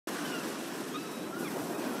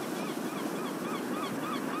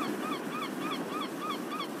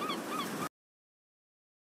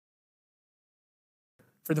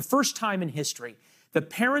For the first time in history, the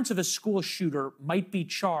parents of a school shooter might be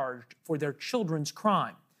charged for their children's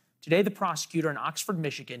crime. Today, the prosecutor in Oxford,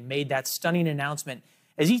 Michigan, made that stunning announcement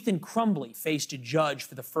as Ethan Crumbley faced a judge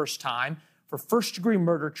for the first time for first-degree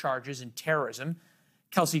murder charges and terrorism.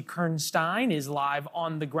 Kelsey Kernstein is live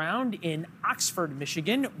on the ground in Oxford,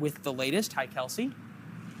 Michigan, with the latest. Hi, Kelsey.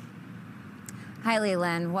 Hi,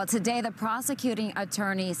 Leland. Well, today the prosecuting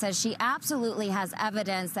attorney says she absolutely has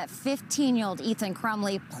evidence that 15-year-old Ethan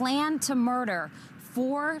Crumbley planned to murder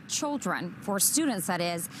four students, that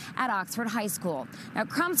is, at Oxford High School. Now,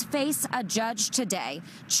 Crumbs faced a judge today,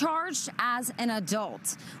 charged as an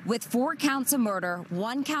adult with 4 counts of murder,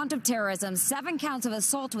 1 count of terrorism, 7 counts of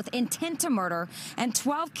assault with intent to murder, and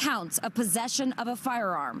 12 counts of possession of a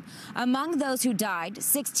firearm. Among those who died,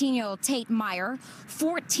 16-year-old Tate Meyer,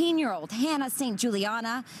 14-year-old Hannah St.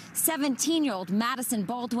 Juliana, 17-year-old Madison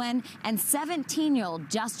Baldwin, and 17-year-old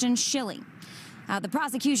Justin Schilling. The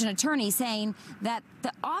prosecution attorney saying that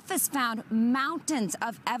the office found mountains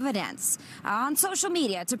of evidence on social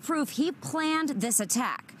media to prove he planned this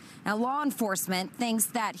attack. Now, law enforcement thinks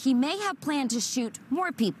that he may have planned to shoot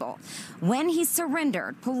more people. When he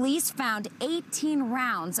surrendered, police found 18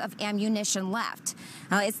 rounds of ammunition left.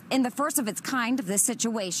 It's in the first of its kind of this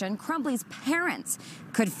situation. Crumbley's parents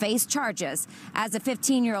could face charges as a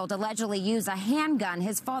 15-year-old allegedly used a handgun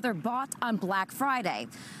his father bought on Black Friday.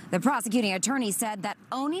 The prosecuting attorney said that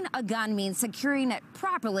owning a gun means securing it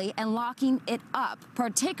properly and locking it up,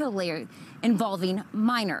 particularly involving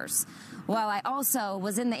minors. Well, I also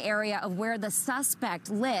was in the area of where the suspect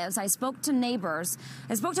lives. I spoke to neighbors.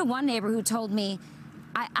 I spoke to one neighbor who told me,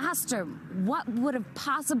 I asked her what would have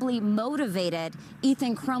possibly motivated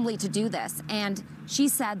Ethan Crumbley to do this. And she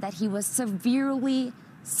said that he was severely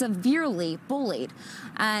bullied.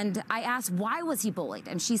 And I asked, why was he bullied?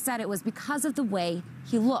 And she said it was because of the way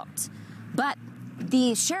he looked. But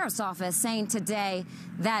the sheriff's office saying today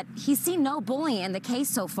that he's seen no bullying in the case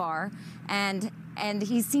so far, and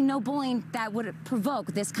he's seen no bullying that would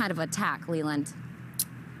provoke this kind of attack, Leland.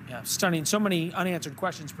 Yeah, stunning. So many unanswered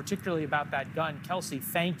questions, particularly about that gun. Kelsey,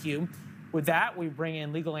 thank you. With that, we bring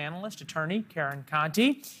in legal analyst, attorney Karen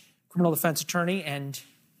Conti, criminal defense attorney, and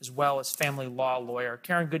as well as family law lawyer.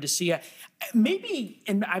 Karen, good to see you. Maybe,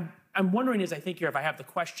 and I'm wondering as I think here if I have the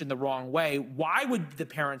question the wrong way, why would the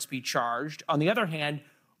parents be charged? On the other hand,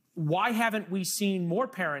 why haven't we seen more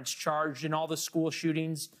parents charged in all the school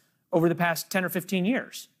shootings over the past 10 or 15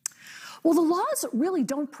 years? Well, the laws really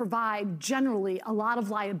don't provide generally a lot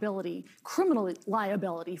of liability, criminal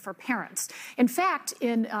liability for parents. In fact,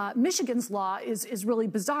 in Michigan's law is really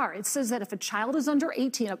bizarre. It says that if a child is under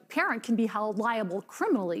 18, a parent can be held liable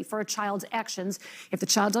criminally for a child's actions if the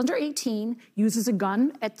child's under 18, uses a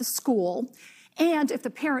gun at the school, and if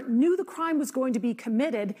the parent knew the crime was going to be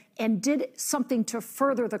committed and did something to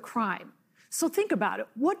further the crime. So think about it.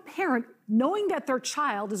 What parent, knowing that their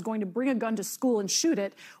child is going to bring a gun to school and shoot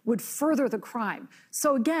it, would further the crime?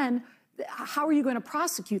 So again, how are you going to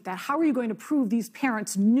prosecute that? How are you going to prove these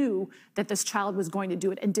parents knew that this child was going to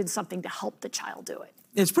do it and did something to help the child do it?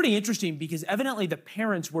 It's pretty interesting because evidently the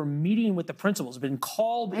parents were meeting with the principals, been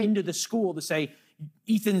called into the school to say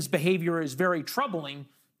Ethan's behavior is very troubling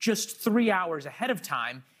just 3 hours ahead of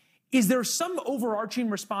time. Is there some overarching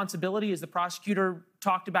responsibility, as the prosecutor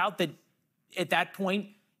talked about, that at that point,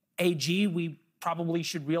 AG, we probably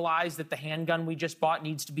should realize that the handgun we just bought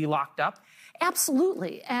needs to be locked up?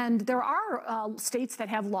 Absolutely. And there are states that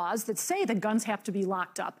have laws that say that guns have to be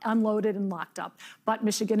locked up, unloaded and locked up. But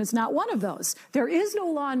Michigan is not one of those. There is no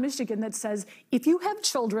law in Michigan that says if you have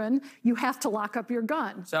children, you have to lock up your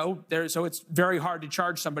gun. So it's very hard to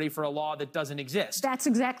charge somebody for a law that doesn't exist. That's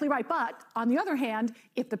exactly right. But on the other hand,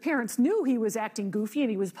 if the parents knew he was acting goofy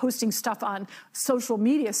and he was posting stuff on social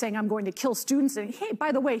media saying, I'm going to kill students, and hey,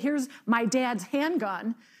 by the way, here's my dad's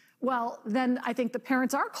handgun, well, then I think the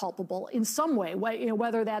parents are culpable in some way,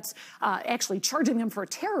 whether that's actually charging them for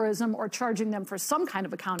terrorism or charging them for some kind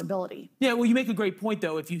of accountability. Yeah, well, you make a great point,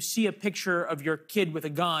 though. If you see a picture of your kid with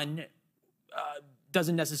a gun,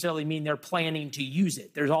 doesn't necessarily mean they're planning to use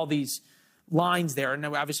it. There's all these lines there, and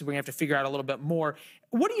obviously we're going to have to figure out a little bit more.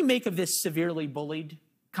 What do you make of this severely bullied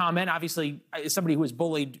comment? Obviously, as somebody who was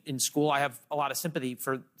bullied in school, I have a lot of sympathy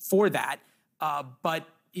for that. But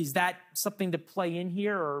is that something to play in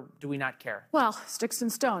here, or do we not care? Well, sticks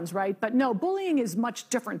and stones, right? But no, bullying is much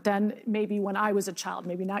different than maybe when I was a child,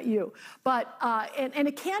 maybe not you. But, and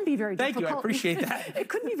it can be very difficult. Thank you, I appreciate that. It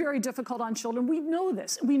could be very difficult on children. We know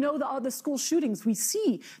this. We know the school shootings. We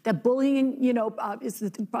see that bullying,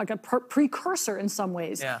 is like a precursor in some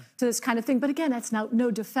ways to this kind of thing. But again, that's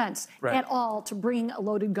no defense at all to bring a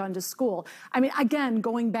loaded gun to school. I mean, again,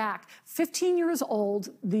 going back, 15 years old,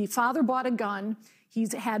 the father bought a gun.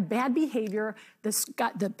 He's had bad behavior.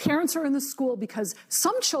 The parents are in the school because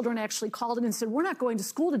some children actually called in and said, we're not going to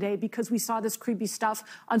school today because we saw this creepy stuff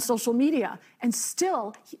on social media. And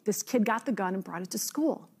still, this kid got the gun and brought it to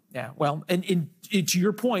school. Yeah, well, and to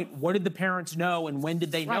your point, what did the parents know and when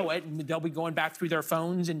did they know it? And they'll be going back through their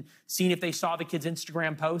phones and seeing if they saw the kid's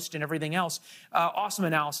Instagram post and everything else. Awesome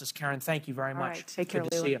analysis, Karen. Thank you very much. All right, take care,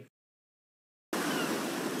 Good to Leila. see you.